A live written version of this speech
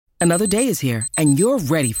Another day is here, and you're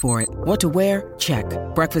ready for it. What to wear? Check.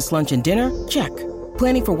 Breakfast, lunch, and dinner? Check.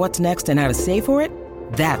 Planning for what's next and how to save for it?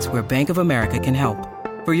 That's where Bank of America can help.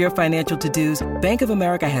 For your financial to-dos, Bank of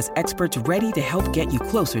America has experts ready to help get you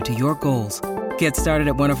closer to your goals. Get started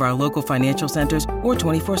at one of our local financial centers or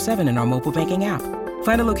 24/7 in our mobile banking app.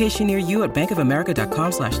 Find a location near you at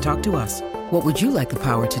bankofamerica.com/talktous. What would you like the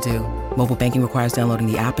power to do? Mobile banking requires downloading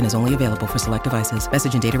the app and is only available for select devices.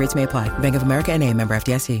 Message and data rates may apply. Bank of America N.A., member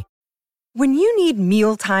FDIC. When you need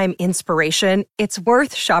mealtime inspiration, it's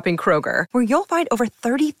worth shopping Kroger, where you'll find over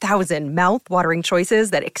 30,000 mouth-watering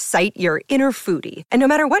choices that excite your inner foodie. And no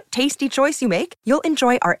matter what tasty choice you make, you'll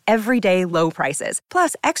enjoy our everyday low prices,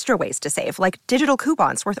 plus extra ways to save, like digital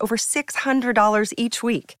coupons worth over $600 each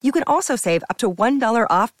week. You can also save up to $1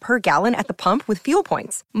 off per gallon at the pump with fuel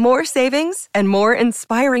points. More savings and more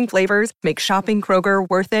inspiring flavors make shopping Kroger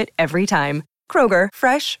worth it every time. Kroger,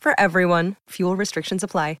 fresh for everyone. Fuel restrictions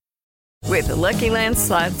apply. With the Lucky Land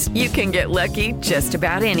Slots, you can get lucky just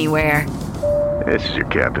about anywhere. This is your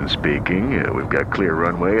captain speaking. We've got clear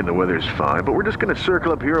runway and the weather's fine, but we're just going to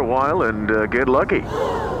circle up here a while and get lucky.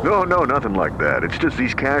 No, nothing like that. It's just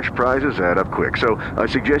these cash prizes add up quick. So I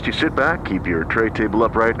suggest you sit back, keep your tray table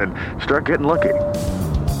upright, and start getting lucky.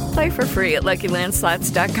 Play for free at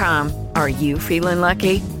LuckyLandSlots.com. Are you feeling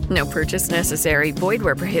lucky? No purchase necessary. Void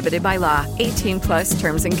where prohibited by law. 18+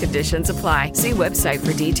 terms and conditions apply. See website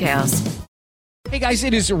for details. Hey guys,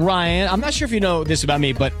 it is Ryan. I'm not sure if you know this about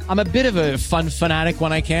me, but I'm a bit of a fun fanatic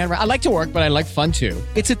when I can. I like to work, but I like fun too.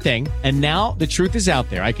 It's a thing. And now the truth is out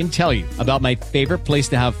there. I can tell you about my favorite place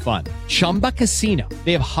to have fun. Chumba Casino.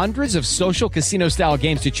 They have hundreds of social casino style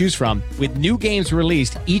games to choose from with new games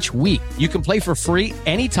released each week. You can play for free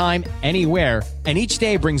anytime, anywhere. And each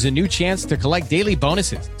day brings a new chance to collect daily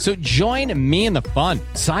bonuses. So join me in the fun.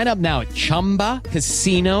 Sign up now at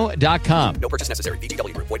ChumbaCasino.com. No purchase necessary.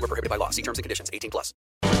 VGW. Void where prohibited by law. See terms and conditions. 18+.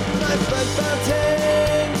 My football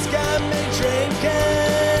team's got me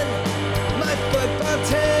drinking. My football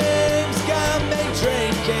team's got me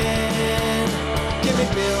drinking. Give me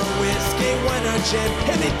beer, whiskey, wine or gin.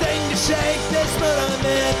 Anything to shake this mood I'm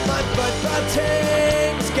in. My football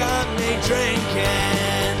team's got me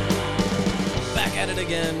drinking. Back at it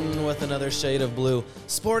again with another shade of blue.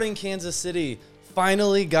 Sporting Kansas City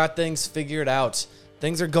finally got things figured out.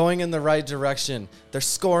 Things are going in the right direction. They're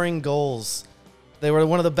scoring goals. They were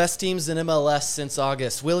one of the best teams in MLS since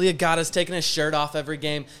August. Willie Agada's taking his shirt off every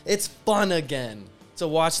game. It's fun again to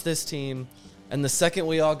watch this team. And the second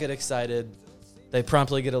we all get excited, they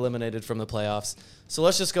promptly get eliminated from the playoffs. So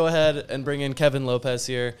let's just go ahead and bring in Kevin Lopez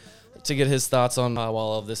here to get his thoughts on how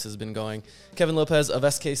all of this has been going. Kevin Lopez of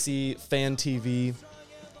SKC Fan TV.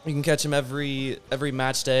 You can catch him every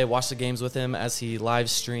match day, watch the games with him as he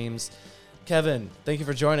live streams. Kevin, thank you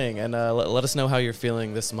for joining, and let us know how you're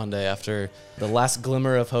feeling this Monday after the last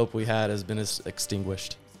glimmer of hope we had has been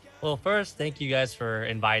extinguished. Well, first, thank you guys for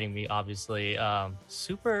inviting me, obviously.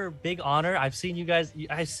 Super big honor. I've seen your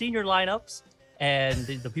lineups and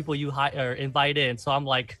the people you invite in, so I'm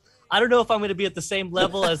like, I don't know if I'm going to be at the same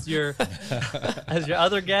level as your as your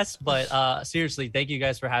other guests, but seriously, thank you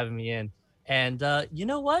guys for having me in. And you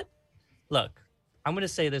know what? Look, I'm going to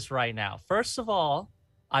say this right now. First of all,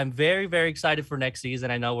 I'm very, very excited for next season.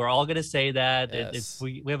 I know we're all going to say that. Yes.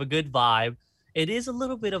 We have a good vibe. It is a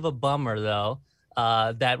little bit of a bummer, though,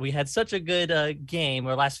 that we had such a good game,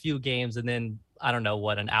 or last few games, and then, I don't know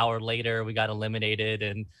what, an hour later we got eliminated,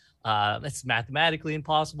 and it's mathematically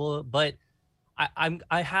impossible. But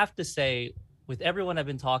I have to say, with everyone I've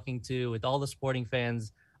been talking to, with all the sporting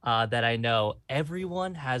fans that I know,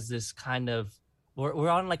 everyone has this kind of, we're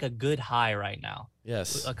on like a good high right now.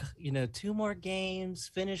 Yes. 2 more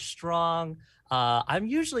games, finish strong. I'm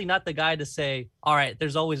usually not the guy to say, all right,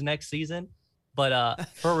 there's always next season. But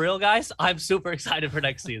for real, guys, I'm super excited for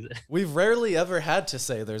next season. We've rarely ever had to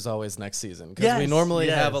say there's always next season because we normally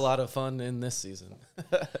have a lot of fun in this season.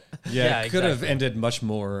 It could have ended much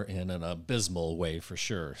more in an abysmal way for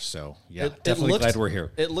sure. So, definitely glad we're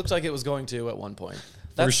here. It looked like it was going to at one point.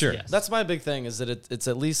 For sure. Yes. That's my big thing is that it's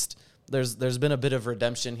at least there's been a bit of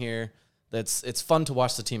redemption here. It's fun to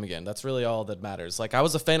watch the team again. That's really all that matters. Like, I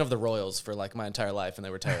was a fan of the Royals for like my entire life, and they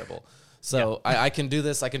were terrible. So I can do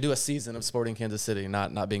this. I can do a season of Sporting Kansas City,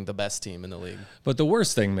 not being the best team in the league. But the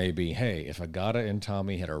worst thing may be, hey, if Agata and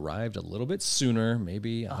Tommy had arrived a little bit sooner,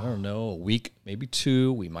 maybe, I don't know, a week, maybe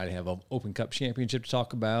 2, we might have an Open Cup championship to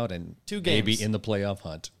talk about and 2 games. Maybe in the playoff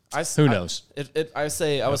hunt. Who knows? I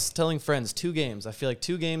was telling friends 2 games. I feel like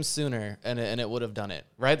 2 games sooner, and it would have done it,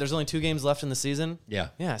 right? There's only 2 games left in the season. Yeah.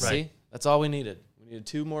 Yeah, Right. see? That's all we needed. We needed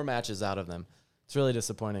 2 more matches out of them. It's really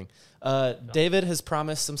disappointing. David has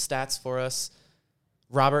promised some stats for us.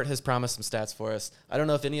 Robert has promised some stats for us. I don't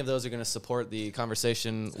know if any of those are going to support the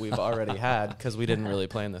conversation we've already had because we didn't really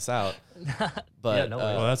plan this out. But Yeah, no way.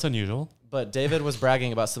 Well, that's unusual. but David was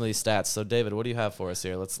bragging about some of these stats. So David, what do you have for us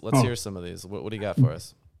here? Let's hear some of these. What do you got for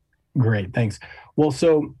us? Great, thanks. Well,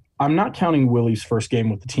 so I'm not counting Willie's first game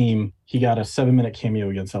with the team. He got a 7-minute cameo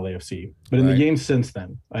against LAFC. But in the games since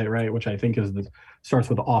then, right, which I think starts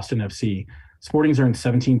with Austin FC, Sporting's earned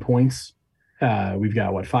 17 points. We've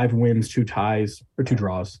got 5 wins, 2 ties, or 2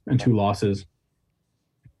 draws, and 2 losses.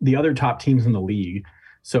 The other top teams in the league,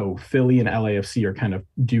 so Philly and LAFC, are kind of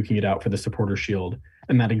duking it out for the Supporter Shield.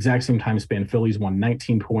 In that exact same time span, Philly's won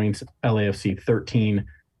 19 points, LAFC 13,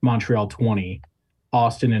 Montreal 20,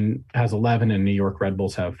 Austin has 11, and New York Red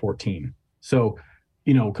Bulls have 14. So,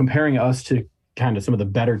 comparing us to kind of some of the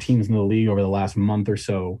better teams in the league over the last month or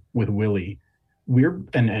so with Willie,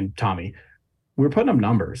 and Tommy, we're putting up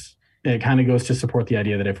numbers. It kind of goes to support the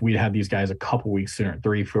idea that if we'd had these guys a couple weeks sooner,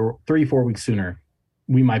 4 weeks sooner,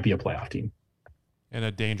 we might be a playoff team. And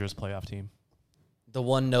a dangerous playoff team. The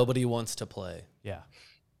one nobody wants to play. Yeah.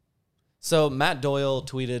 So Matt Doyle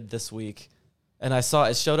tweeted this week, and I saw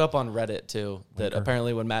it showed up on Reddit too, that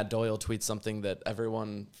apparently when Matt Doyle tweets something that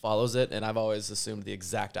everyone follows it, and I've always assumed the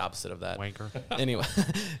exact opposite of that. Wanker. Anyway,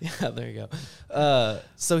 yeah, there you go.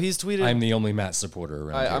 So he's tweeted. I'm the only Matt supporter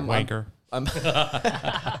around here. Wanker.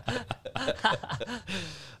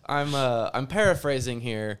 I'm paraphrasing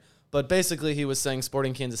here, but basically he was saying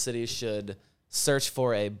Sporting Kansas City should search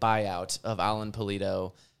for a buyout of Alan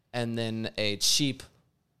Pulido and then a cheap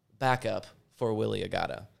backup for Willie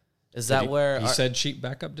Agada. Is that where he said cheap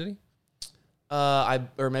backup? Did he?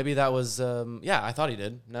 Or maybe that was I thought he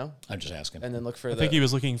did. No, I'm just asking. And then look for. I think he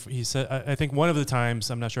was looking for. He said. I think one of the times.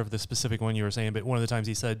 I'm not sure if the specific one you were saying, but one of the times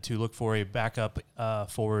he said to look for a backup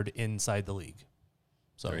forward inside the league.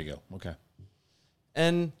 So there you go. Okay.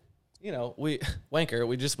 And we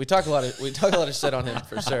talk a lot of shit on him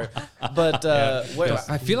for sure. But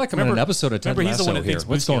I feel like I'm in an episode of Ted remember, he's the one Lasso that here. thinks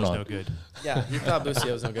What's going Bussio's on? no good. Yeah, he thought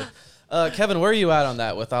Busio was no good. Kevin, where are you at on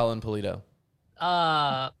that with Alan Pulido?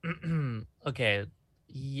 Okay.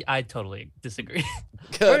 I totally disagree.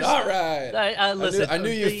 Good. All right. Listen, I knew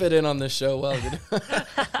you fit in on this show well.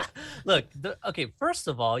 Look, first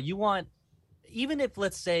of all, you want, even if,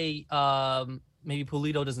 let's say, maybe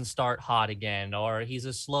Pulido doesn't start hot again, or he's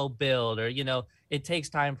a slow build, or, it takes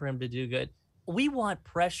time for him to do good. We want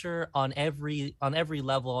pressure on every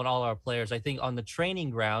level on all our players. I think on the training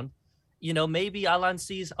ground, maybe Alan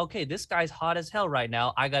sees, okay, this guy's hot as hell right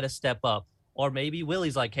now. I got to step up. Or maybe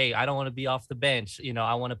Willie's like, hey, I don't want to be off the bench.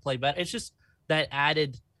 I want to play better. It's just that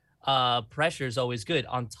added pressure is always good.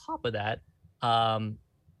 On top of that,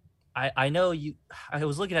 I know I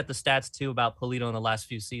was looking at the stats too about Pulido in the last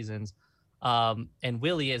few seasons. And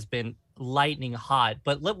Willie has been lightning hot.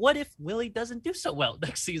 But what if Willie doesn't do so well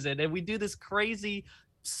next season and we do this crazy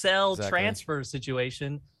transfer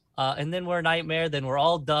situation? And then we're a nightmare. Then we're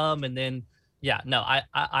all dumb. And then,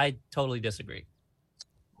 I totally disagree.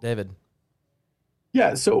 David.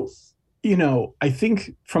 Yeah, so, I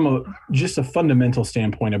think from just a fundamental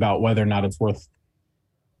standpoint about whether or not it's worth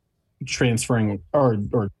transferring or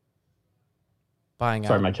buying out.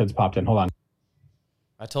 Sorry, my kids popped in. Hold on.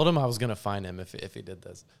 I told him I was going to fine him if he did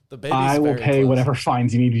this. The baby's I will very pay close. Whatever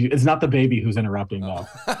fines you need. It's not the baby who's interrupting, though.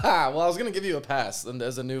 Well, I was going to give you a pass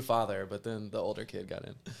as a new father, but then the older kid got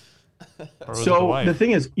in. So the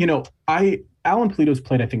thing is, Alan Pulido's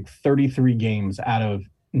played, I think, 33 games out of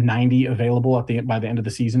 90 available by the end of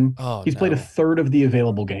the season. He's played a third of the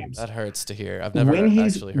available games. That hurts to hear. I've never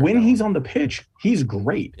actually heard when that he's one. on the pitch, he's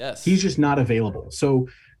great. Yes. He's just not available. So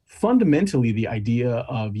fundamentally, the idea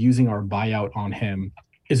of using our buyout on him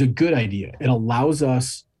is a good idea. It allows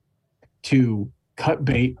us to cut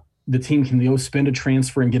bait. The team can go spend a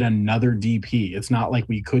transfer and get another DP. It's not like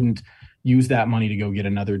we couldn't use that money to go get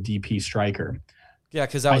another DP striker. Yeah,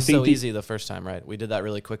 because that was so easy the first time, right? We did that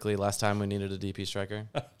really quickly last time we needed a DP striker.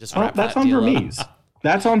 Just that's on Vermees.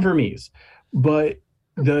 That's on Vermees. But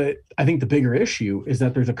I think the bigger issue is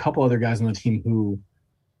that there's a couple other guys on the team who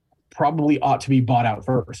probably ought to be bought out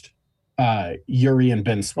first. Yuri and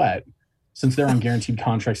Ben Sweat, since they're on guaranteed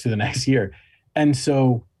contracts through the next year. And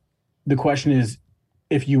so the question is,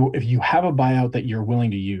 if you have a buyout that you're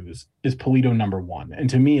willing to use, is Pulido number one? And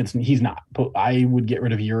to me, he's not. I would get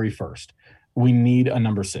rid of Yuri first. We need a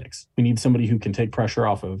number 6. We need somebody who can take pressure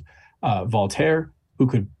off of Voltaire, who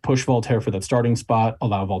could push Voltaire for that starting spot,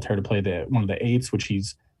 allow Voltaire to play one of the 8s, which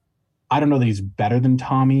I don't know that he's better than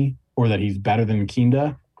Tommy or that he's better than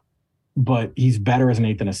Kinda, but he's better as an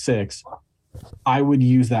 8 than a 6. I would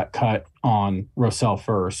use that cut on Rosell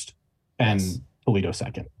first and Pulido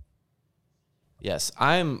second. Yes,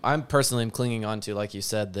 I'm personally clinging on to, like you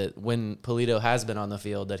said, that when Pulido has been on the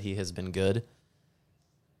field, that he has been good.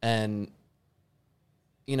 And,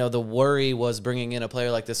 you know, the worry was bringing in a player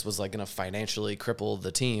like this was like going to financially cripple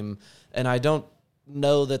the team. And I don't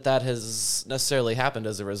know that has necessarily happened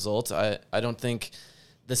as a result. I don't think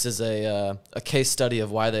this is a case study of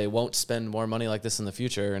why they won't spend more money like this in the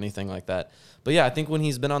future or anything like that. But yeah, I think when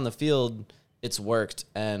he's been on the field, it's worked.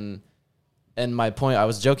 And my point, I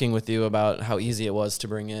was joking with you about how easy it was to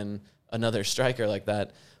bring in another striker like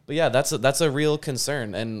that. But yeah, that's a real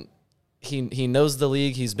concern. And he knows the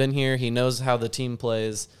league. He's been here. He knows how the team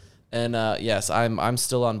plays. And yes, I'm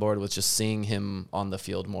still on board with just seeing him on the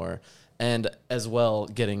field more, and as well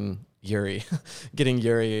getting Yuri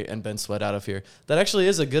and Ben Sweat out of here. That actually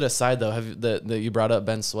is a good aside, though. That you brought up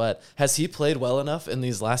Ben Sweat. Has he played well enough in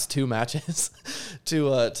these last 2 matches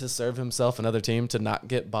to serve himself another team to not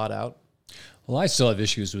get bought out? Well, I still have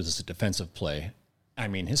issues with his defensive play. I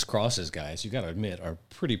mean, his crosses, guys, you got to admit, are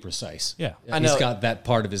pretty precise. Yeah. I know. He's got that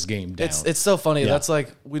part of his game down. It's so funny. Yeah. That's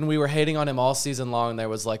like when we were hating on him all season long, there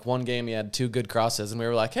was like one game he had 2 good crosses, and we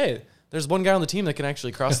were like, hey, there's one guy on the team that can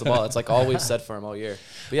actually cross the ball. It's like all we've said for him all year.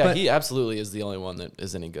 But yeah, he absolutely is the only one that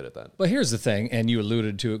is any good at that. But here's the thing, and you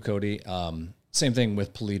alluded to it, Cody. Same thing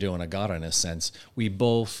with Pulido and Agata in a sense. We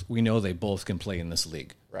know they both can play in this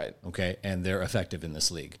league. Right. Okay, and they're effective in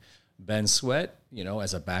this league. Ben Sweat, you know,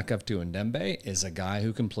 as a backup to Ndembe, is a guy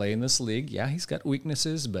who can play in this league. Yeah, he's got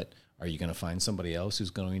weaknesses, but are you going to find somebody else who's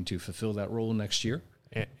going to fulfill that role next year?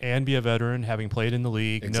 And be a veteran, having played in the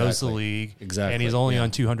league, knows the league, and he's only on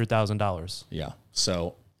 $200,000. Yeah,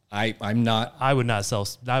 so I'm not. I would not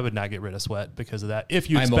get rid of Sweat because of that.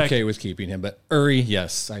 I'm okay with keeping him, but Uri,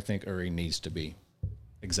 yes, I think Uri needs to be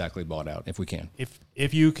exactly bought out if we can.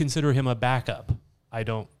 If you consider him a backup, I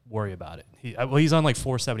don't worry about it. He's on like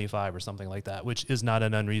 475 or something like that, which is not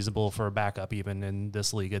an unreasonable for a backup even in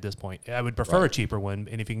this league at this point. I would prefer a cheaper one,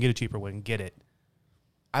 and if you can get a cheaper one, get it.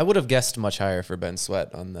 I would have guessed much higher for Ben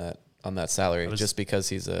Sweat on that salary, just because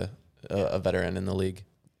he's a veteran in the league.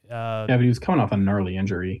 Yeah, but he was coming off a gnarly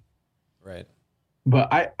injury. Right.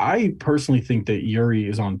 But I personally think that Yuri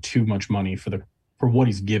is on too much money for what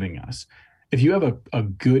he's giving us. If you have a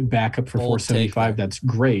good backup for 475, that's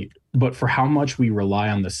great. But for how much we rely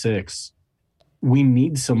on the 6, we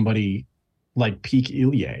need somebody like peak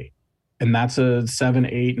Ilie, and that's a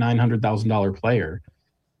 $700,000, $800,000, $900,000 player.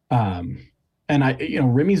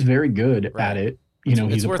 And Remy's very good at it. He's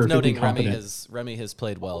worth perfectly noting competent. Remy has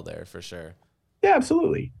played well there for sure. Yeah,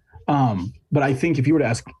 absolutely. But I think if you were to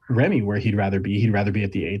ask Remy where he'd rather be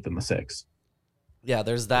at the 8 than the 6. Yeah,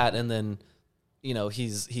 there's that, and then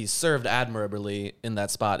he's served admirably in that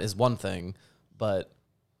spot is one thing, but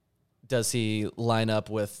does he line up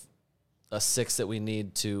with a 6 that we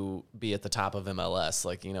need to be at the top of MLS?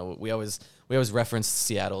 Like, we always reference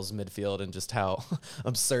Seattle's midfield and just how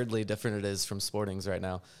absurdly different it is from Sporting's right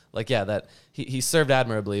now. Like, yeah, that he served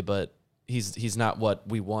admirably, but he's not what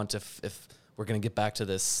we want if we're going to get back to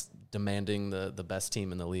this demanding the best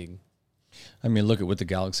team in the league. I mean, look at what the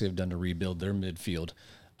Galaxy have done to rebuild their midfield.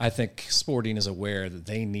 I think Sporting is aware that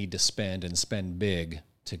they need to spend big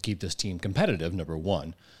to keep this team competitive, number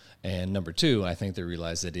one. And number two, I think they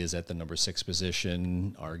realize it is at the number 6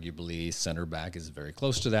 position. Arguably, center back is very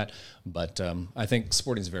close to that. But I think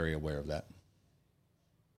Sporting's very aware of that.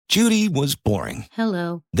 Judy was boring.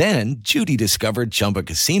 Hello. Then Judy discovered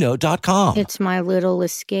ChumbaCasino.com. It's my little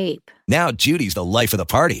escape. Now Judy's the life of the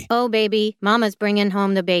party. Oh, baby, mama's bringing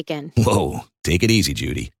home the bacon. Whoa, take it easy,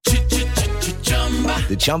 Judy.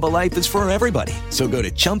 The Chumba life is for everybody. So go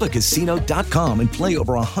to ChumbaCasino.com and play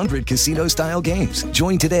over 100 casino-style games.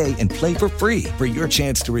 Join today and play for free for your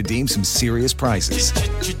chance to redeem some serious prizes.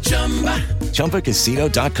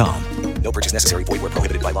 ChumbaCasino.com. No purchase necessary. Void where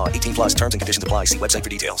prohibited by law. 18 plus terms and conditions apply. See website for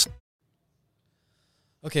details.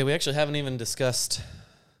 Okay, we actually haven't even discussed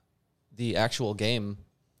the actual game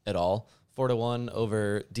at all. 4-1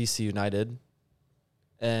 over DC United.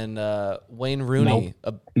 And Wayne Rooney.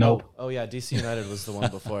 Nope. Oh, yeah, DC United was the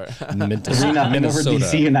one before. Minnesota. Over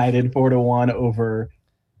DC United, 4-1 over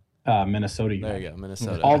Minnesota United. There you go,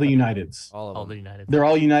 Minnesota. All the Uniteds. All the Uniteds. They're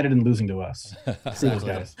all united in losing to us. Screw those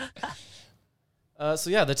guys.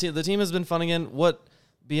 So yeah, the team has been fun again. What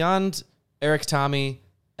beyond Eric Tommy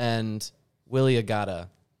and Willie Agata,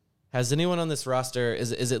 has anyone on this roster?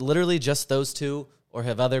 Is it literally just those two, or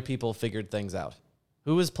have other people figured things out?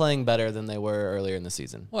 Who is playing better than they were earlier in the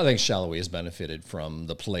season? Well, I think Shallowy has benefited from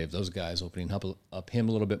the play of those guys, opening up him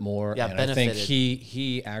a little bit more. Yeah, and benefited. I think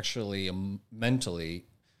he actually mentally,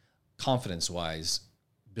 confidence-wise,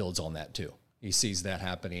 builds on that too. He sees that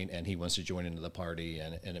happening, and he wants to join into the party,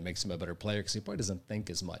 and it makes him a better player because he probably doesn't think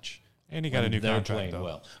as much. And he got a new they're contract, playing though.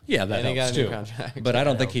 well. Yeah, that And he helps got a new too. contract. But I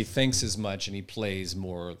don't That think he thinks as much, and he plays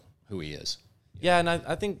more who he is. Yeah, and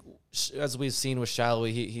I think as we've seen with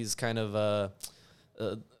Shallowy, he's kind of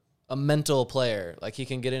a mental player. Like he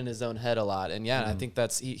can get in his own head a lot, and I think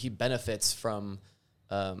that's he benefits from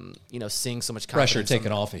seeing so much Pressure confidence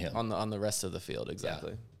taken off of him on the rest of the field.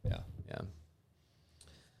 Exactly. Yeah.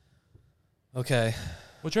 Okay.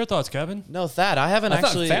 What's your thoughts, Kevin? No, Thad. I haven't I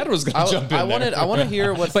actually. thought Thad was going to jump in. I want to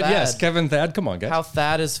hear what. But Thad, yes, Kevin, Thad, come on, guys. How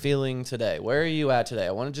Thad is feeling today? Where are you at today?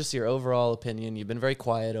 I want just your overall opinion. You've been very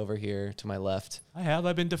quiet over here to my left. I have.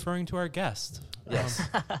 I've been deferring to our guest. Yes,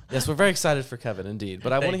 yes, we're very excited for Kevin, indeed.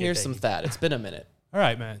 But I want to hear some you. Thad. It's been a minute. All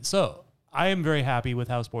right, man. So I am very happy with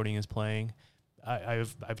how Sporting is playing.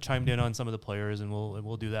 I've chimed in on some of the players, and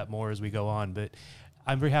we'll do that more as we go on. But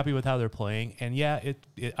I'm very happy with how they're playing. And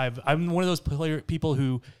I'm one of those people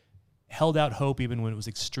who held out hope even when it was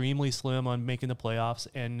extremely slim on making the playoffs.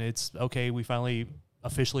 And it's okay. We finally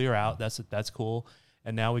officially are out. That's cool.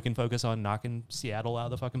 And now we can focus on knocking Seattle out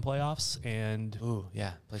of the fucking playoffs. And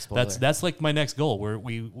play spoiler. That's like my next goal.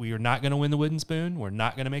 We are not going to win the wooden spoon. We're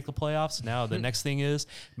not going to make the playoffs. Now the next thing is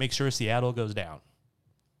make sure Seattle goes down.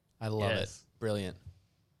 I love it. Brilliant.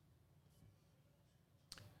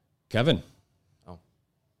 Kevin. Oh.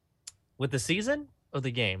 With the season or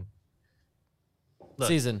the game? Look,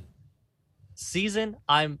 Season,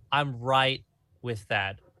 I'm right with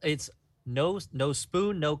that. It's no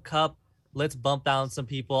spoon, no cup. Let's bump down some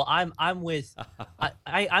people. I'm with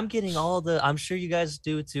I'm getting all the, I'm sure you guys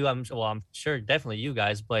do too. I'm sure definitely you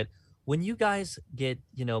guys, but when you guys get,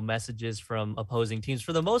 messages from opposing teams,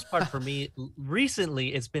 for the most part for me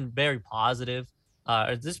recently, it's been very positive.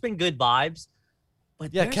 There's been good vibes.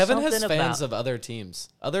 But yeah, Kevin has fans fans of other teams.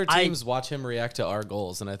 Other teams watch him react to our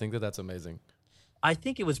goals, and I think that's amazing. I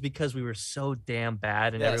think it was because we were so damn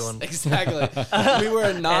bad, and everyone exactly. We were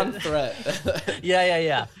a non-threat.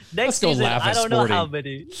 Yeah. Next season, I don't know how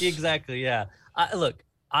many exactly. Yeah, look,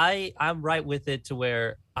 I'm right with it to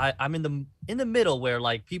where I'm in the middle where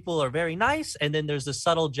like people are very nice, and then there's the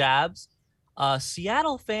subtle jabs.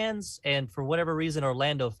 Seattle fans and for whatever reason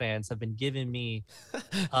Orlando fans have been giving me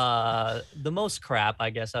the most crap,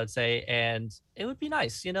 I guess I would say, and it would be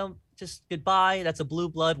nice, just goodbye. That's a blue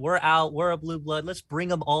blood. We're out. We're a blue blood. Let's bring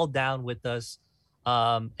them all down with us.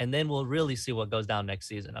 And then we'll really see what goes down next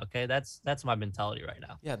season. Okay. That's my mentality right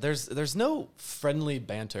now. Yeah. There's no friendly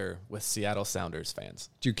banter with Seattle Sounders fans.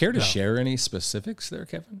 Do you care to share any specifics there,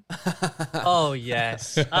 Kevin? Oh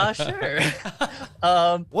yes. Sure.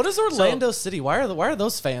 What is Orlando City? Why are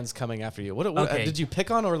those fans coming after you? What did you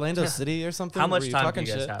pick on Orlando City or something? How much time do you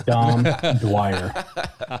guys have? Dom Dwyer.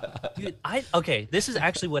 Dude, this is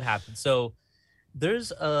actually what happened. So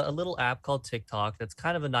there's a little app called TikTok that's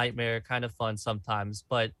kind of a nightmare, kind of fun sometimes.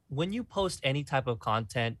 But when you post any type of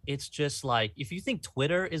content, it's just like, if you think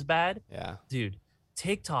Twitter is bad, dude,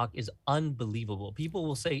 TikTok is unbelievable. People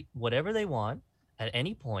will say whatever they want at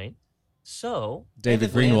any point. So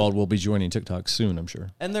David Greenwald will be joining TikTok soon, I'm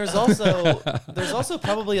sure. And there's also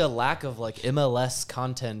probably a lack of like MLS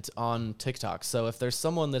content on TikTok. So if there's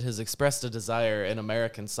someone that has expressed a desire in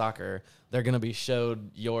American soccer, they're going to be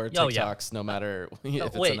showed your TikToks no matter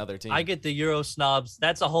if it's another team. I get the Euro snobs.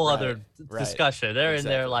 That's a whole other discussion. They're in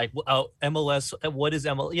there like, oh, MLS, what is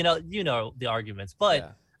MLS? You know the arguments.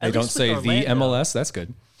 But they don't say the MLS. That's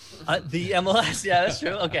good. The MLS, yeah, that's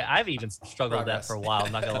true. Okay, I've even struggled with that for a while,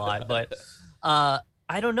 I'm not gonna lie. But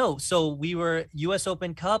I don't know. So we were US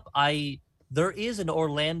Open Cup. There is an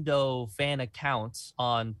Orlando fan account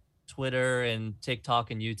on Twitter and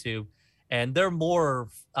TikTok and YouTube, and they're more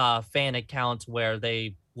fan accounts where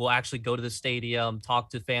they will actually go to the stadium,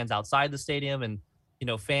 talk to fans outside the stadium, and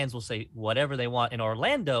fans will say whatever they want. In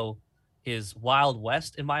Orlando is Wild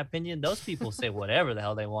West, in my opinion. Those people say whatever the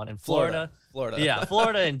hell they want. In Florida. Yeah,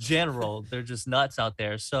 Florida in general, they're just nuts out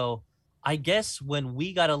there. So I guess when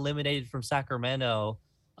we got eliminated from Sacramento,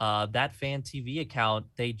 that fan TV account,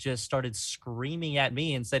 they just started screaming at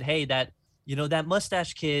me and said, hey, that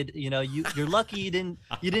mustache kid, you're lucky you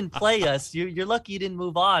didn't play us. You're lucky you didn't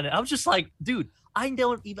move on. And I was just like, dude,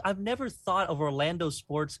 I've never thought of Orlando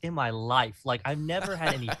sports in my life. Like, I've never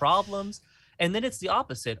had any problems. And then it's the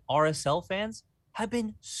opposite. RSL fans have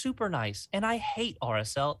been super nice. And I hate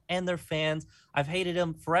RSL and their fans. I've hated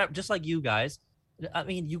them forever, just like you guys. I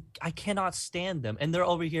mean, I cannot stand them. And they're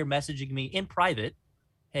over here messaging me in private.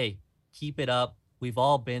 Hey, keep it up. We've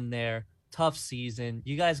all been there. Tough season.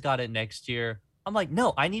 You guys got it next year. I'm like,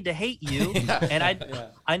 no, I need to hate you.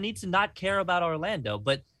 I need to not care about Orlando.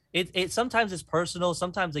 But it sometimes it's personal.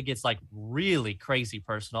 Sometimes it gets like really crazy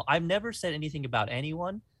personal. I've never said anything about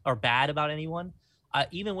anyone or bad about anyone.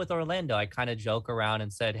 Even with Orlando, I kind of joke around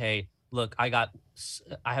and said, hey, look, I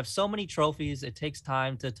have so many trophies. It takes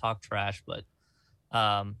time to talk trash, but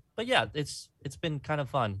yeah, it's been kind of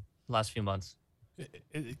fun the last few months.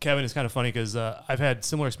 Kevin, it's kind of funny because I've had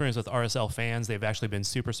similar experience with RSL fans. They've actually been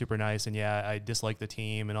super, super nice. And yeah, I dislike the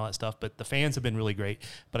team and all that stuff, but the fans have been really great.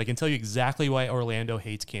 But I can tell you exactly why Orlando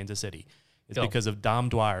hates Kansas City. It's because of Dom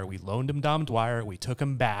Dwyer. We loaned him Dom Dwyer. We took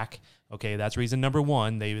him back. Okay, that's reason number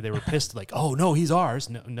one. They were pissed like, oh, no, he's ours.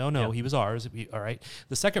 No, he was ours. All right.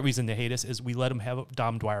 The second reason they hate us is we let him have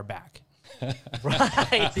Dom Dwyer back.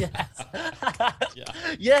 Right. Yes.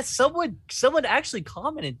 Yes. Someone actually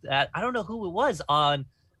commented that. I don't know who it was on.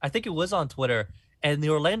 I think it was on Twitter, and the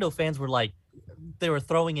Orlando fans were like, they were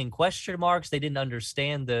throwing in question marks. They didn't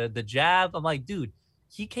understand the jab. I'm like, dude,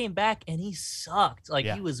 he came back and he sucked. Like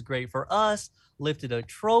he was great for us. Lifted a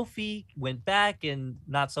trophy, went back, and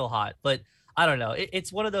not so hot. But I don't know.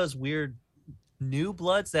 It's one of those weird new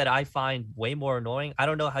bloods that I find way more annoying. I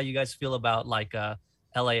don't know how you guys feel about like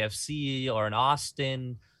LAFC or an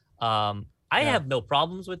Austin. I have no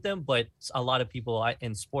problems with them, but a lot of people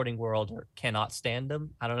in sporting world cannot stand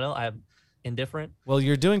them. I don't know. I'm indifferent. Well,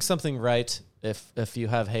 you're doing something right if you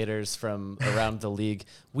have haters from around the league.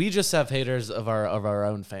 We just have haters of our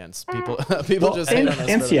own fans. People just hate on us.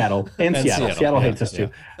 And Seattle. Seattle hates us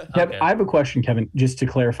too. Kev, I have a question, Kevin, just to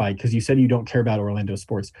clarify, because you said you don't care about Orlando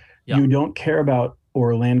sports. Yeah. You don't care about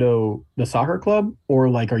Orlando, the soccer club, or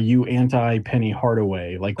like, are you anti Penny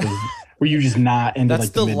Hardaway? Like, were you just not into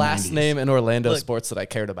That's like the last name in Orlando sports that I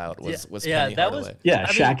cared about was Penny Hardaway.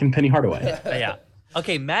 Shaq and Penny Hardaway. Yeah.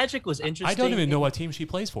 Okay, Magic was interesting. I don't even know what team she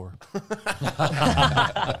plays for.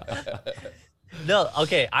 No,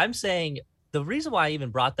 okay, I'm saying the reason why I even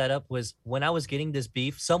brought that up was when I was getting this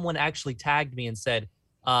beef, someone actually tagged me and said,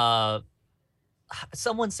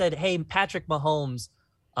 someone said, hey, Patrick Mahomes,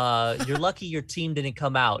 you're lucky your team didn't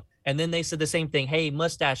come out. And then they said the same thing. Hey,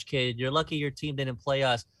 Mustache Kid, you're lucky your team didn't play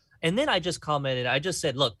us. And then I just commented, I just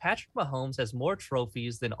said, look, Patrick Mahomes has more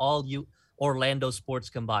trophies than all you Orlando sports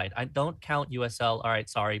combined. I don't count USL. All right,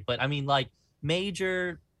 sorry. But I mean, like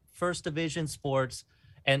major first division sports.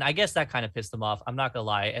 And I guess that kind of pissed them off. I'm not going to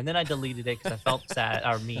lie. And then I deleted it because I felt sad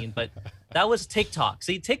or mean. But that was TikTok.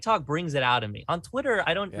 See, TikTok brings it out of me. On Twitter,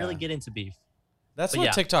 I don't really get into beef. That's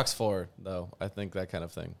what TikTok's for, though. I think that kind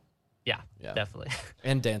of thing. Yeah, definitely.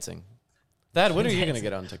 And dancing. Thad, when are you going to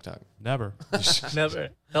get on TikTok? Never. Never.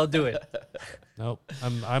 They'll do it. Nope.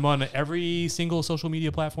 I'm on every single social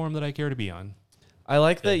media platform that I care to be on. I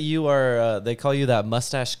like that you are, they call you that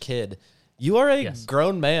mustache kid. You are a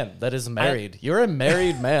grown man that is married. You're a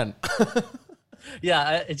married man.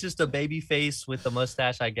 Yeah, it's just a baby face with a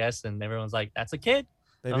mustache, I guess. And everyone's like, that's a kid.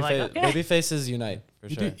 Baby faces unite, for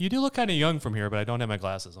sure. You do look kind of young from here, but I don't have my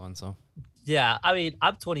glasses on, so. Yeah, I mean,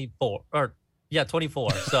 I'm 24.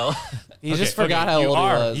 24. So he just forgot how old he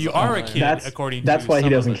was. You are a kid, according to That's why he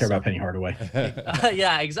doesn't care about Penny Hardaway.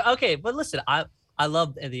 Yeah, exactly. Okay, but listen, I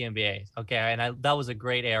love the NBA. Okay, and that was a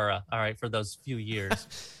great era. All right, for those few years,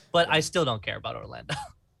 but I still don't care about Orlando.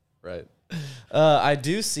 Right. I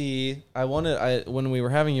do see. When we were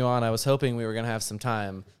having you on, I was hoping we were gonna have some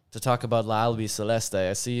time to talk about La Albi Celeste.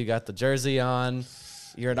 I see you got the jersey on.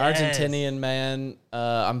 You're an Argentinian man.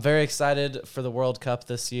 I'm very excited for the World Cup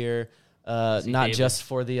this year. Not just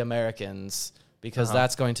for the Americans, because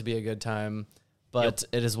that's going to be a good time, but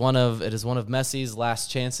it is one of Messi's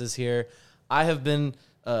last chances here. I have been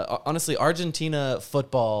honestly Argentina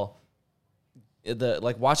football,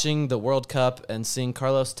 watching the World Cup and seeing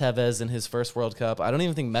Carlos Tevez in his first World Cup. I don't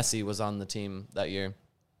even think Messi was on the team that year,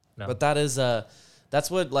 but that's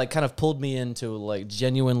what kind of pulled me into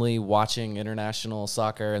genuinely watching international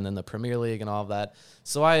soccer and then the Premier League and all of that.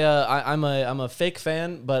 So I'm a fake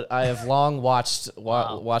fan, but I have long watched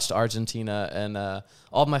Argentina, and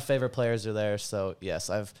all of my favorite players are there. So yes,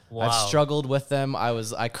 I've struggled with them.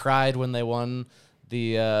 I cried when they won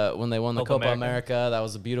the Copa America. That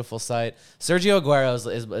was a beautiful sight. Sergio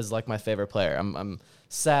Aguero is like my favorite player. I'm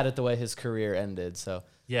sad at the way his career ended. So.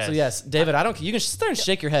 Yes. So yes, David, you can sit there and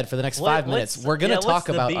shake your head for the next 5 minutes. We're gonna talk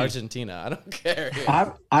about Argentina. I don't care.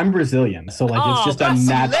 I'm Brazilian, so it's just a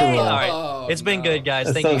natural. All right. It's been good, guys.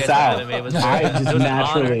 Thank you guys for having me. It was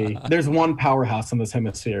naturally. There's one powerhouse in this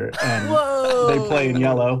hemisphere, and they play in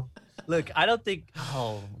yellow. Look, I don't think.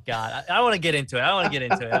 Oh God, I don't want to get into it. All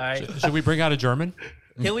right. Should we bring out a German?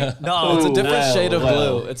 Can we? No, it's a different shade of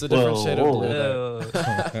blue. It's a different shade of blue.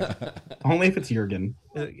 Only if it's Jurgen.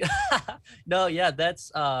 No, yeah,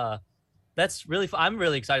 that's really fun. I'm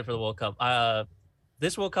really excited for the World Cup.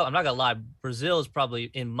 This World Cup, I'm not gonna lie, Brazil is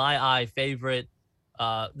probably in my eye favorite.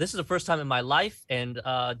 This is the first time in my life, and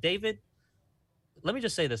David, let me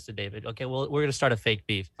just say this to David. Okay, well, we're gonna start a fake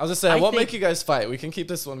beef. I was gonna say I won't make you guys fight. We can keep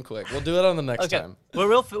this one quick. We'll do it on the next time. Well,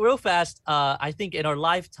 real fast. I think in our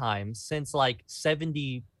lifetime, since like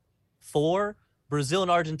 '74, Brazil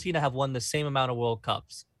and Argentina have won the same amount of World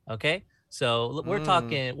Cups. Okay, so we're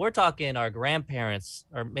talking our grandparents,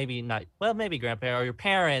 or maybe not. Well, maybe grandparents or your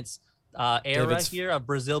parents' era here of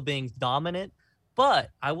Brazil being dominant. But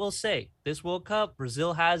I will say, this World Cup,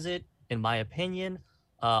 Brazil has it, in my opinion.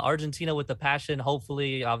 Argentina with the passion,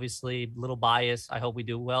 hopefully, obviously, a little bias. I hope we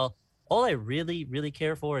do well. All I really, really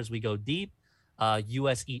care for is we go deep.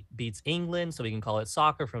 U.S. beats England, so we can call it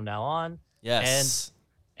soccer from now on. Yes.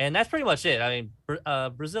 And that's pretty much it. I mean,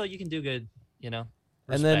 Brazil, you can do good,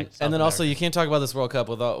 Respect, and then also, you can't talk about this World Cup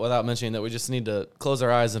without mentioning that we just need to close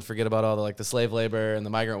our eyes and forget about all the slave labor and the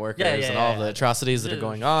migrant workers and all the atrocities that are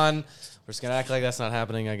going on. We're just gonna act like that's not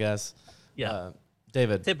happening, I guess. Yeah.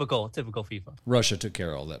 David. Typical FIFA. Russia took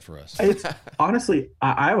care of all that for us. Honestly,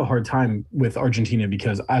 I have a hard time with Argentina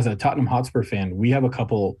because as a Tottenham Hotspur fan, we have a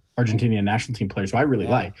couple Argentinian national team players who I really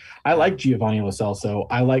like. I like Giovanni Lo Celso.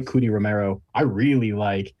 I like Cuti Romero. I really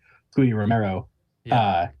like Cuti Romero.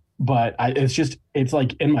 Yeah. But it's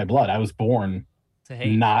like in my blood. I was born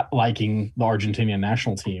not liking the Argentinian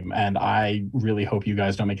national team, and I really hope you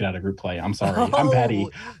guys don't make it out of group play. I'm sorry. I'm petty.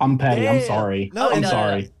 I'm sorry. I'm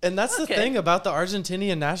sorry. And that's the thing about the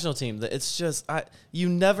Argentinian national team, that it's just you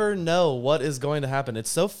never know what is going to happen.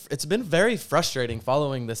 It's been very frustrating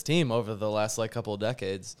following this team over the last couple of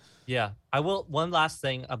decades. Yeah, I will. One last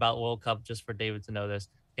thing about World Cup, just for David to know this: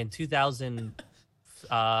 in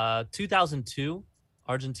 2002.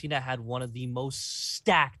 Argentina had one of the most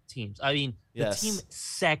stacked teams. I mean, the team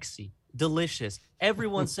sexy, delicious.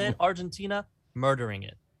 Everyone said Argentina murdering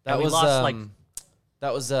it. That was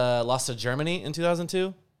lost to Germany in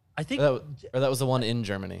 2002. I think, or that was the one in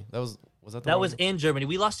Germany. Was in Germany.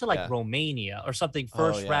 We lost to Romania or something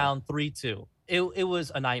first round 3-2. It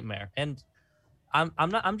was a nightmare. And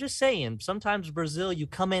I'm just saying, sometimes Brazil, you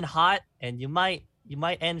come in hot and you might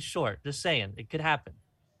end short. Just saying, it could happen.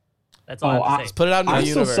 That's all I have to say. Put it out into the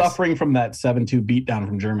universe. I'm still suffering from that 7-2 beatdown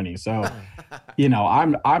from Germany. So,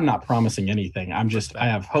 I'm not promising anything. I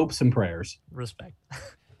have hopes and prayers. Respect. I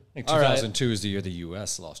think 2002 is the year the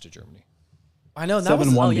U.S. lost to Germany. I know.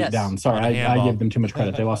 7-1 beatdown. Sorry, I give them too much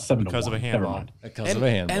credit. They lost 7-1. Because of a handball.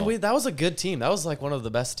 And that was a good team. That was one of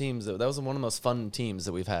the best teams. That was one of the most fun teams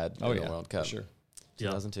that we've had in the World Cup. Sure.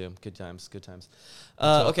 2002. Good times.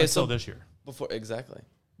 So this year. Exactly.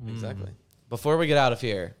 Before we get out of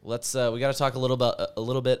here, let's we got to talk a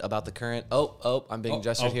little bit about the current. I'm being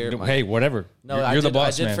gestured here. Hey, whatever. No, you're the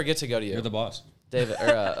boss. I did forget to go to you. You're the boss. David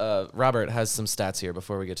Robert has some stats here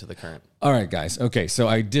before we get to the current. All right, guys. Okay, so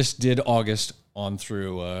I just did August on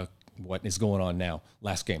through what is going on now.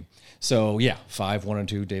 Last game. So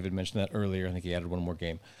 5-1-2. David mentioned that earlier. I think he added one more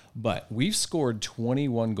game, but we've scored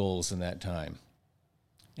 21 goals in that time.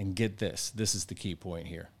 And get this. This is the key point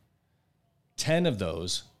here. 10 of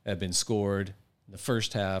those have been scored in the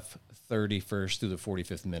first half, 31st through the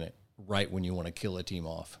 45th minute, right when you want to kill a team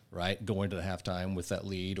off, right? Going to the halftime with that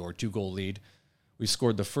lead or 2-goal lead. We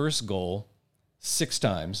scored the first goal 6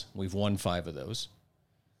 times. We've won 5 of those.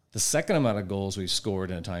 The second amount of goals we've scored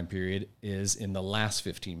in a time period is in the last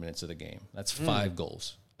 15 minutes of the game. That's 5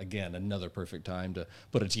 goals. Again, another perfect time to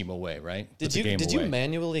put a team away, right? Did you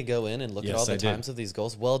manually go in and look at all the times of these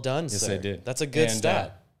goals? Well done, sir. Yes, I did. That's a good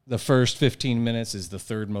stat. The first 15 minutes is the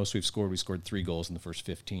third most we've scored. We scored 3 goals in the first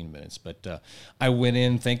 15 minutes. But I went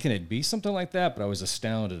in thinking it'd be something like that, but I was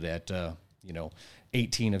astounded at,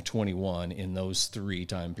 18 of 21 in those 3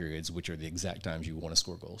 time periods, which are the exact times you want to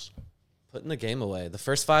score goals. Putting the game away. The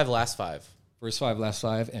first 5, last 5. First 5, last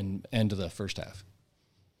 5, and end of the first half.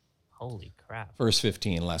 Holy crap. First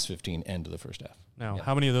 15, last 15, end of the first half. Now,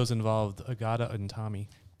 how many of those involved Agata and Tommy?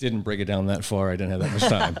 Didn't break it down that far. I didn't have that much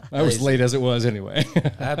time. I was late as it was anyway.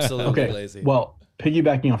 Absolutely lazy. Well,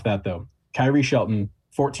 piggybacking off that though, Kyrie Shelton,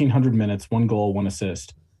 1,400 minutes, 1 goal, 1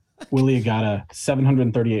 assist. Willie Agata,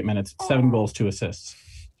 738 minutes, 7 goals, 2 assists.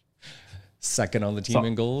 Second on the team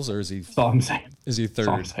in goals, or is he? That's all I'm saying. Is he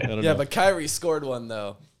third? I don't know. But Kyrie scored one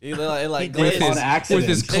though. He glazed on accident. With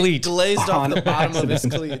his cleat. It glazed off the bottom of his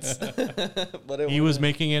cleats. But he was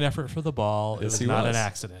making an effort for the ball. It was not an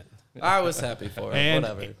accident. I was happy for him.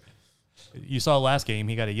 Whatever. You saw last game,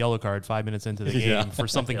 he got a yellow card 5 minutes into the game for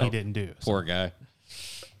something he didn't do. Poor guy.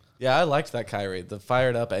 Yeah, I liked that Kyrie. The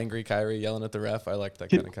fired up, angry Kyrie yelling at the ref. I liked that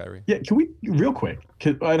kind of Kyrie. Yeah, can we, real quick,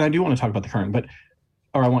 and I do want to talk about the current,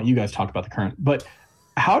 or I want you guys to talk about the current, but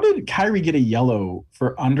how did Kyrie get a yellow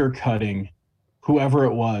for undercutting whoever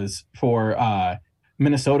it was for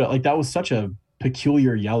Minnesota? That was such a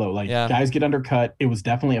peculiar yellow. Guys get undercut. It was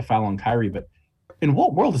definitely a foul on Kyrie, but In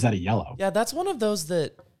what world is that a yellow? Yeah, that's one of those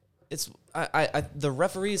that it's the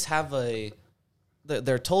referees have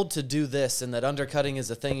they're told to do this, and that undercutting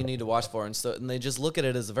is a thing you need to watch for, and they just look at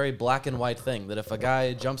it as a very black and white thing, that if a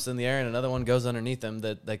guy jumps in the air and another one goes underneath him,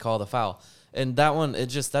 that they call the foul. And that one,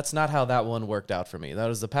 that's not how that one worked out for me. That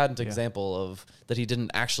was the patent example of that he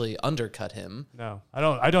didn't actually undercut him. No,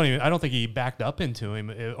 I don't think he backed up into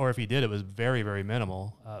him, or if he did, it was very, very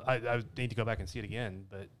minimal. I need to go back and see it again,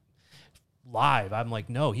 but live, I'm like,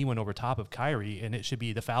 no, he went over top of Kyrie, and it should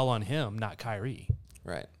be the foul on him, not Kyrie.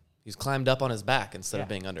 Right. He's climbed up on his back instead of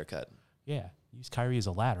being undercut. Yeah, use Kyrie as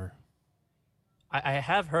a ladder. I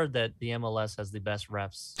have heard that the MLS has the best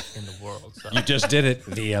refs in the world. So. You just did it.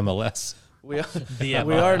 The MLS. We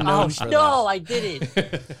are known known for for no, that. I did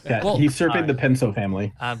it. Yeah, he usurped the Penso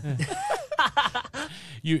family.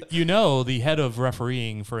 You know, the head of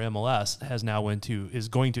refereeing for MLS is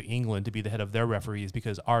going to England to be the head of their referees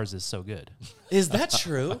because ours is so good. Is that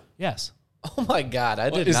true? Yes. Oh my God, I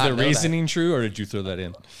did Is not the know reasoning true, or did you throw that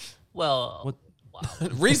in? Well,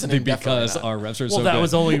 reasoning because definitely not. our refs are so well, good. that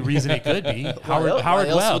was the only reason it could be. Howard Why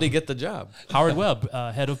else Webb. would he get the job? Howard Webb,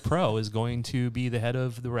 head of pro, is going to be the head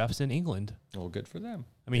of the refs in England. Well, good for them.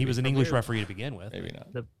 I mean, he was an English referee to begin with. Maybe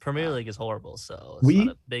not. the Premier League is horrible, so it's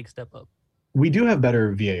not a big step up. We do have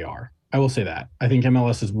better VAR. I will say that. I think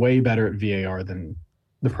MLS is way better at VAR than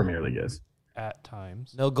the Premier League is. At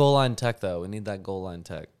times. No goal line tech though. We need that goal line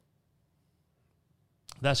tech.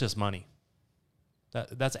 That's just money.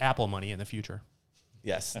 That's Apple money in the future.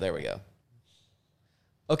 Yes, there we go.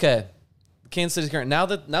 Okay, Kansas City's Current. Now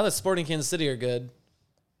that Sporting Kansas City are good,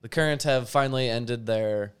 the Current have finally ended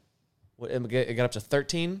their. It got up to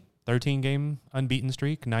 13. 13-game unbeaten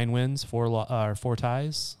streak, 9 wins, 4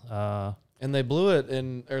 ties. And they blew it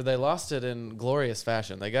they lost it in glorious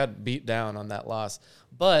fashion. They got beat down on that loss.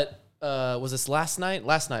 But was this last night?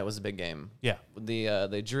 Last night was a big game. Yeah.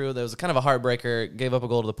 They drew. There was kind of a heartbreaker. Gave up a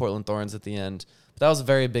goal to the Portland Thorns at the end. But that was a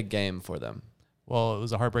very big game for them. Well, it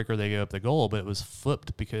was a heartbreaker. They gave up the goal, but it was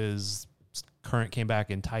flipped because Current came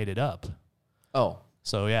back and tied it up. Oh.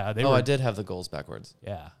 So yeah, I did have the goals backwards.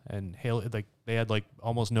 Yeah, and they had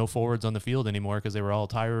almost no forwards on the field anymore because they were all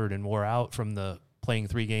tired and wore out from the playing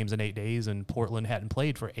 3 games in 8 days, and Portland hadn't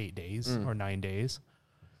played for 8 days or 9 days.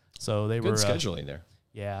 So they Good were scheduling there.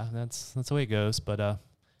 Yeah, that's the way it goes. But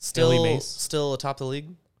still atop the league?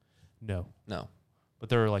 No. But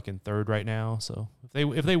they're in 3rd right now. So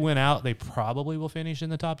if they win out, they probably will finish in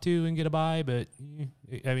the top 2 and get a bye. But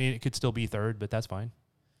I mean, it could still be 3rd, but that's fine.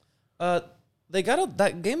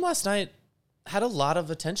 That game last night had a lot of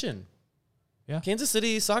attention. Yeah, Kansas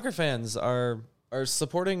City soccer fans are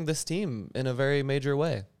supporting this team in a very major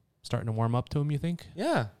way. Starting to warm up to them, you think?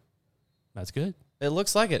 Yeah, that's good. It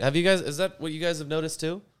looks like it. Have you guys? Is that what you guys have noticed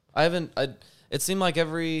too? I haven't. It seemed like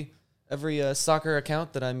every soccer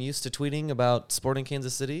account that I'm used to tweeting about Sporting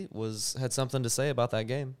Kansas City had something to say about that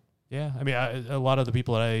game. Yeah, I mean, a lot of the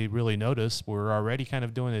people that I really noticed were already kind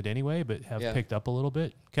of doing it anyway, but have picked up a little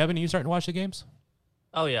bit. Kevin, are you starting to watch the games?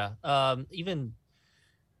 Oh yeah. Even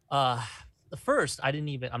the first, I'm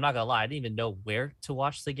not gonna lie, I didn't even know where to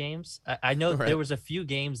watch the games. I know there was a few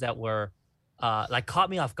games that were caught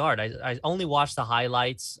me off guard. I only watched the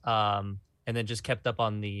highlights and then just kept up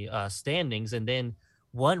on the standings. And then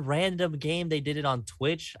one random game, they did it on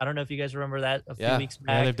Twitch. I don't know if you guys remember that a few weeks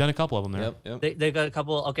back. Yeah, they've done a couple of them there. Yep. They got a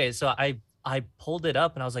couple. Okay, so I pulled it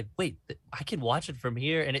up and I was like, wait, I can watch it from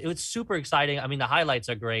here. And it was super exciting. I mean, the highlights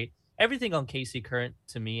are great. Everything on KC Current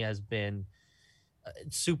to me has been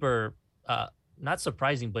super, not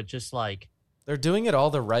surprising, but just they're doing it all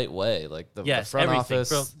the right way. The front office.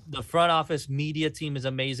 From the front office media team is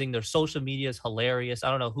amazing. Their social media is hilarious. I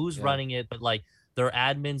don't know who's running it, but their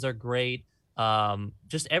admins are great.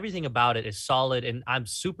 Just everything about it is solid, and I'm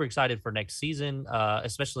super excited for next season,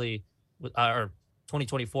 especially with our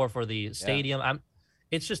 2024 for the stadium.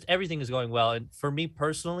 It's just everything is going well, and for me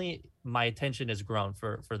personally, my attention has grown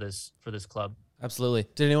for this club. Absolutely.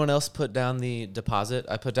 Did anyone else put down the deposit?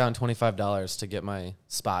 I put down $25 to get my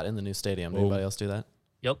spot in the new stadium. Did anybody else do that?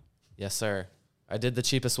 Yep. Yes, sir. I did the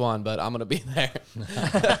cheapest one, but I'm gonna be there.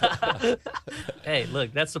 Hey,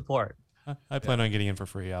 look, that's support. I plan on getting in for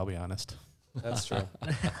free. I'll be honest. That's true.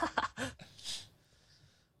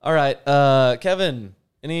 All right, Kevin,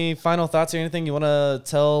 any final thoughts or anything you want to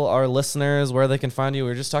tell our listeners where they can find you? We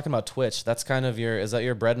were just talking about Twitch. That's kind of is that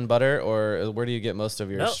your bread and butter, or where do you get most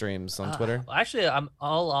of your streams on Twitter? Actually, I'm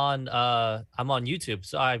on YouTube.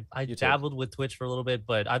 So I dabbled with Twitch for a little bit,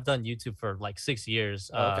 but I've done YouTube for 6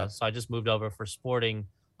 years. So I just moved over for Sporting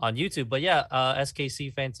on YouTube. But yeah,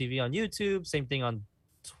 SKC Fan TV on YouTube. Same thing on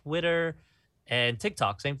Twitter and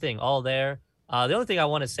TikTok. Same thing, all there. The only thing I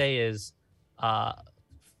want to say is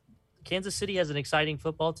Kansas City has an exciting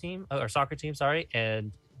football team or soccer team, sorry,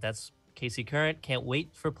 and that's KC Current. Can't wait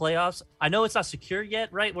for playoffs. I know it's not secure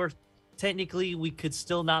yet, right? Technically we could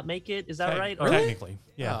still not make it. Is that right? Or technically,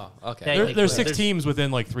 yeah. Oh, okay. There's 6 teams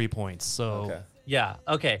within like 3 points. So okay. Yeah.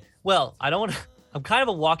 Okay. Well, I don't want to. I'm kind of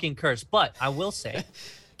a walking curse, but I will say,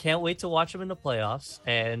 can't wait to watch them in the playoffs.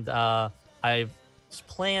 And I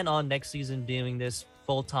plan on next season doing this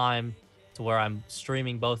full time, to where I'm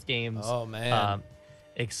streaming both games. Oh man.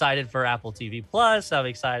 Excited for Apple TV Plus. I'm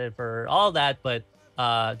excited for all that, but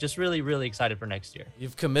just really, really excited for next year.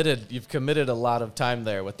 You've committed a lot of time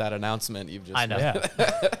there with that announcement you've just. I know. Made.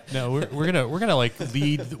 Yeah. No, we're gonna like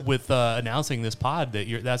lead with announcing this pod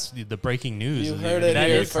that's the breaking news. You heard it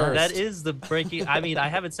here first. That is the breaking. I mean, I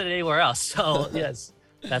haven't said it anywhere else. So yes,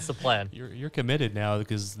 that's the plan. You're committed now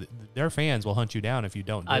because their fans will hunt you down if you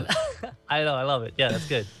don't do it. I know. I love it. Yeah, that's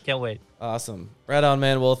good. Can't wait. Awesome. Right on,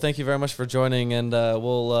 man. Well, thank you very much for joining, and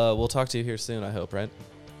we'll talk to you here soon, I hope, right?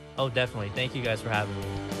 Oh, definitely. Thank you guys for having me.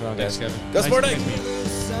 Right on, guys. Kevin. Go Sporting!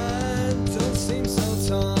 Don't seem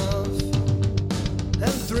so tough.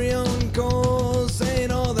 And 3 own goals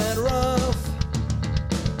ain't all that rough.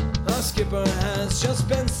 Our skipper has just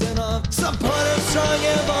been sent off. Supporters strong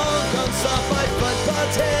have all gone soft. My football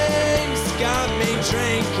team's got me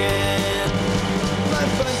drinking. My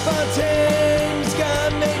football team's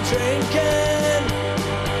got me drinking.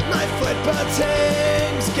 My football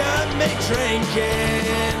team's got me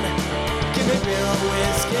drinking. Give me beer or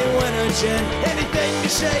whiskey, wine or gin, anything to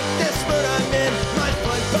shake this mood I'm in. My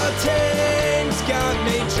football team's got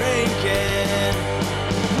me drinking.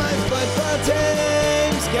 My football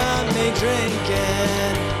team's got me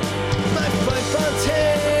drinking. My football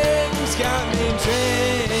team's got me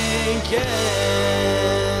drinking.